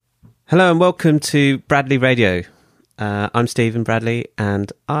Hello and welcome to Bradley Radio. I'm Stephen Bradley and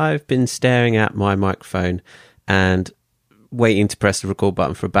I've been staring at my microphone and waiting to press the record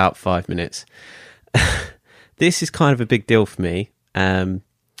button for about 5 minutes. This is kind of a big deal for me.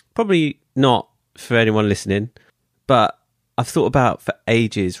 Probably not for anyone listening, but I've thought about for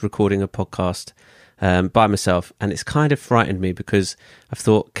ages recording a podcast by myself, and it's kind of frightened me because I've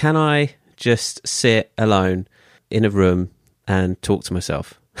thought, can I just sit alone in a room and talk to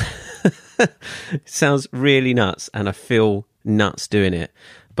myself? It sounds really nuts and I feel nuts doing it,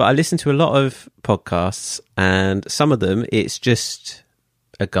 but I listen to a lot of podcasts and some of them it's just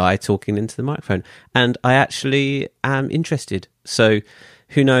a guy talking into the microphone, and I actually am interested. So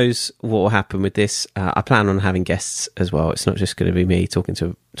who knows what will happen with this. I plan on having guests as well. It's not just going to be me talking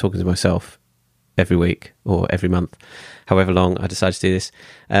to myself every week or every month, however long I decide to do this.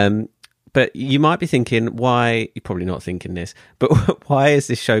 But you might be thinking, why, you're probably not thinking this, but why is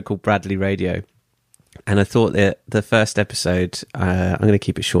this show called Bradley Radio? And I thought that the first episode, I'm going to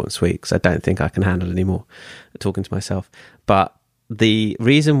keep it short and sweet because I don't think I can handle any more talking to myself. But the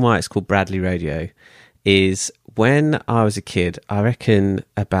reason why it's called Bradley Radio is when I was a kid, I reckon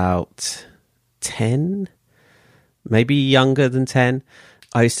about 10, maybe younger than 10,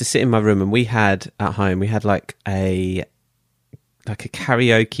 I used to sit in my room and we had like a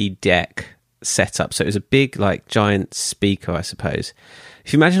karaoke deck set up. So it was a big, like, giant speaker, I suppose.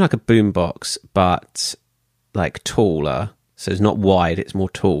 If you imagine like a boombox, but like taller, so it's not wide, it's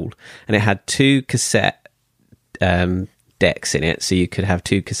more tall, and it had two cassette decks in it, so you could have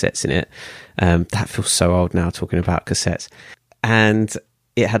two cassettes in it. That feels so old now, talking about cassettes. And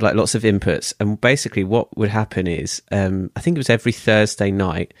it had like lots of inputs, and basically what would happen is, I think it was every Thursday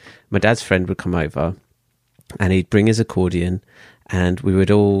night, my dad's friend would come over, and he'd bring his accordion, and we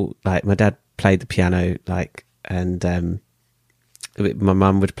would all, like, my dad played the piano, like, and my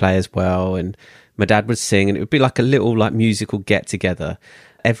mum would play as well, and my dad would sing, and it would be like a little, like, musical get together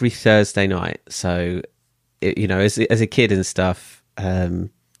every Thursday night. So as a kid and stuff,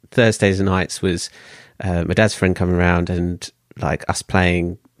 Thursdays and nights was my dad's friend coming around and like us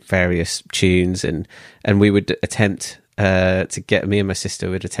playing various tunes, and we would attempt to get, me and my sister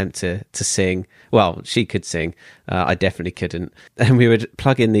would attempt to sing. Well, she could sing, I definitely couldn't, and we would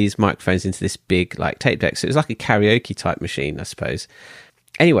plug in these microphones into this big, like, tape deck, so it was like a karaoke type machine, I suppose.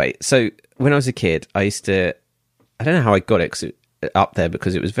 Anyway, so when I was a kid, I don't know how I got it up there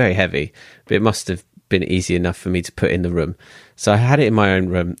because it was very heavy, but it must have been easy enough for me to put in the room. So I had it in my own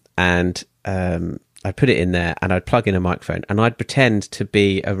room, and I'd put it in there, and I'd plug in a microphone, and I'd pretend to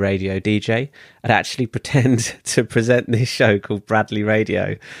be a radio DJ. I'd actually pretend to present this show called Bradley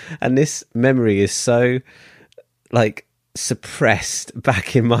Radio. And this memory is so, like, suppressed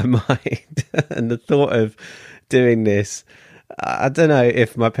back in my mind. And the thought of doing this, I don't know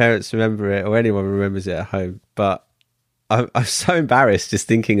if my parents remember it or anyone remembers it at home, but I'm so embarrassed just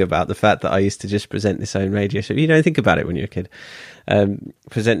thinking about the fact that I used to just present this own radio show. You don't think about it when you're a kid.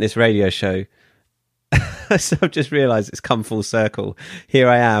 Present this radio show. So I've just realised it's come full circle. Here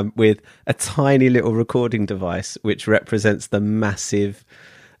I am with a tiny little recording device which represents the massive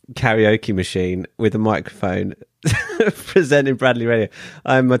karaoke machine with a microphone presenting Bradley Radio.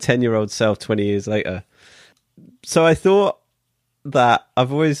 I'm my 10-year-old self 20 years later. So I thought that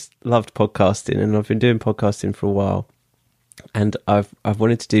I've always loved podcasting, and I've been doing podcasting for a while, and I've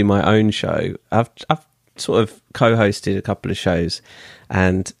wanted to do my own show. I've sort of co-hosted a couple of shows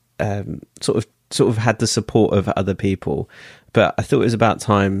and sort of had the support of other people, but I thought it was about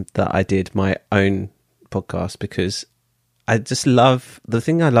time that I did my own podcast, because I just love, the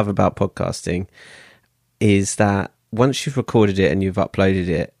thing I love about podcasting is that once you've recorded it and you've uploaded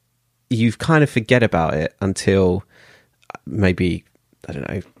it, you kind of forget about it until maybe, I don't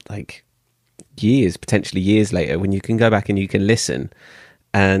know, like potentially years later, when you can go back and you can listen,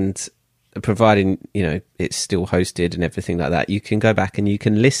 and providing it's still hosted and everything like that, you can go back and you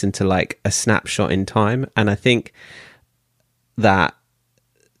can listen to like a snapshot in time. And I think that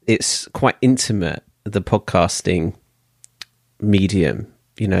it's quite intimate, the podcasting medium.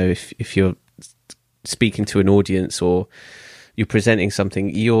 If you're speaking to an audience or you're presenting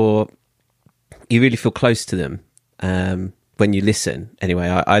something, you really feel close to them when you listen. Anyway,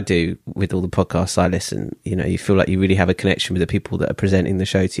 I do with all the podcasts I listen. You feel like you really have a connection with the people that are presenting the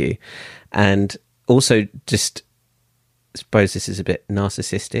show to you. And also, just, I suppose this is a bit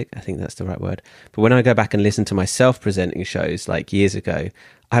narcissistic, I think that's the right word, but when I go back and listen to myself presenting shows like years ago,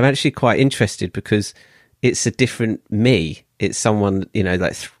 I'm actually quite interested, because it's a different me. It's someone,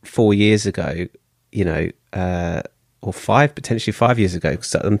 like 4 years ago, or potentially 5 years ago.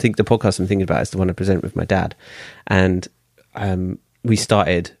 So the podcast I'm thinking about is the one I present with my dad. And we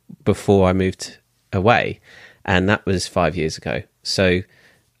started before I moved away, and that was 5 years ago. So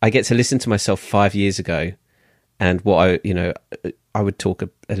I get to listen to myself 5 years ago, and what I would talk a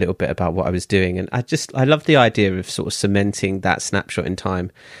little bit about what I was doing, and I love the idea of sort of cementing that snapshot in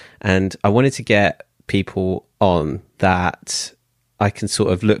time, and I wanted to get people on that I can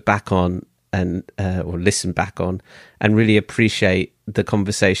sort of look back on and or listen back on and really appreciate the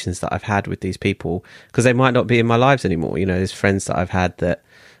conversations that I've had with these people, because they might not be in my lives anymore. There's friends that I've had that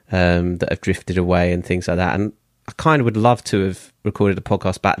have drifted away and things like that, and I kind of would love to have recorded a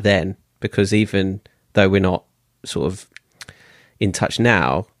podcast back then, because even though we're not sort of in touch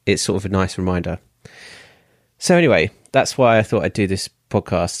now, it's sort of a nice reminder. So anyway, that's why I thought I'd do this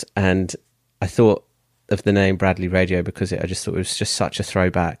podcast, and I thought of the name Bradley Radio because I just thought it was just such a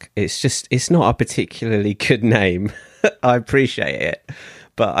throwback. It's not a particularly good name. I appreciate it,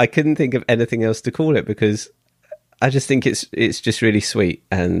 but I couldn't think of anything else to call it, because I just think it's just really sweet,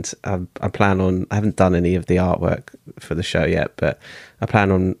 and I haven't done any of the artwork for the show yet, but I plan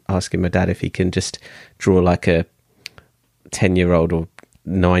on asking my dad if he can just draw like a 10-year-old or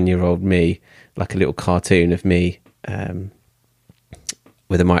 9-year-old me, like a little cartoon of me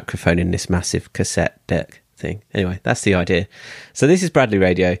with a microphone in this massive cassette deck thing. Anyway, that's the idea. So this is Bradley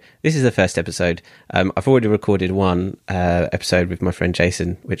Radio. This is the first episode. I've already recorded one episode with my friend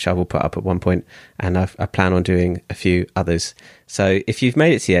Jason, which I will put up at one point, and I plan on doing a few others. So if you've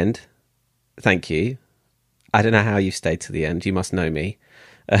made it to the end, thank you. I don't know how you stayed to the end. You must know me.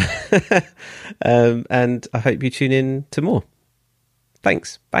 And I hope you tune in to more.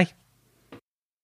 Thanks. Bye.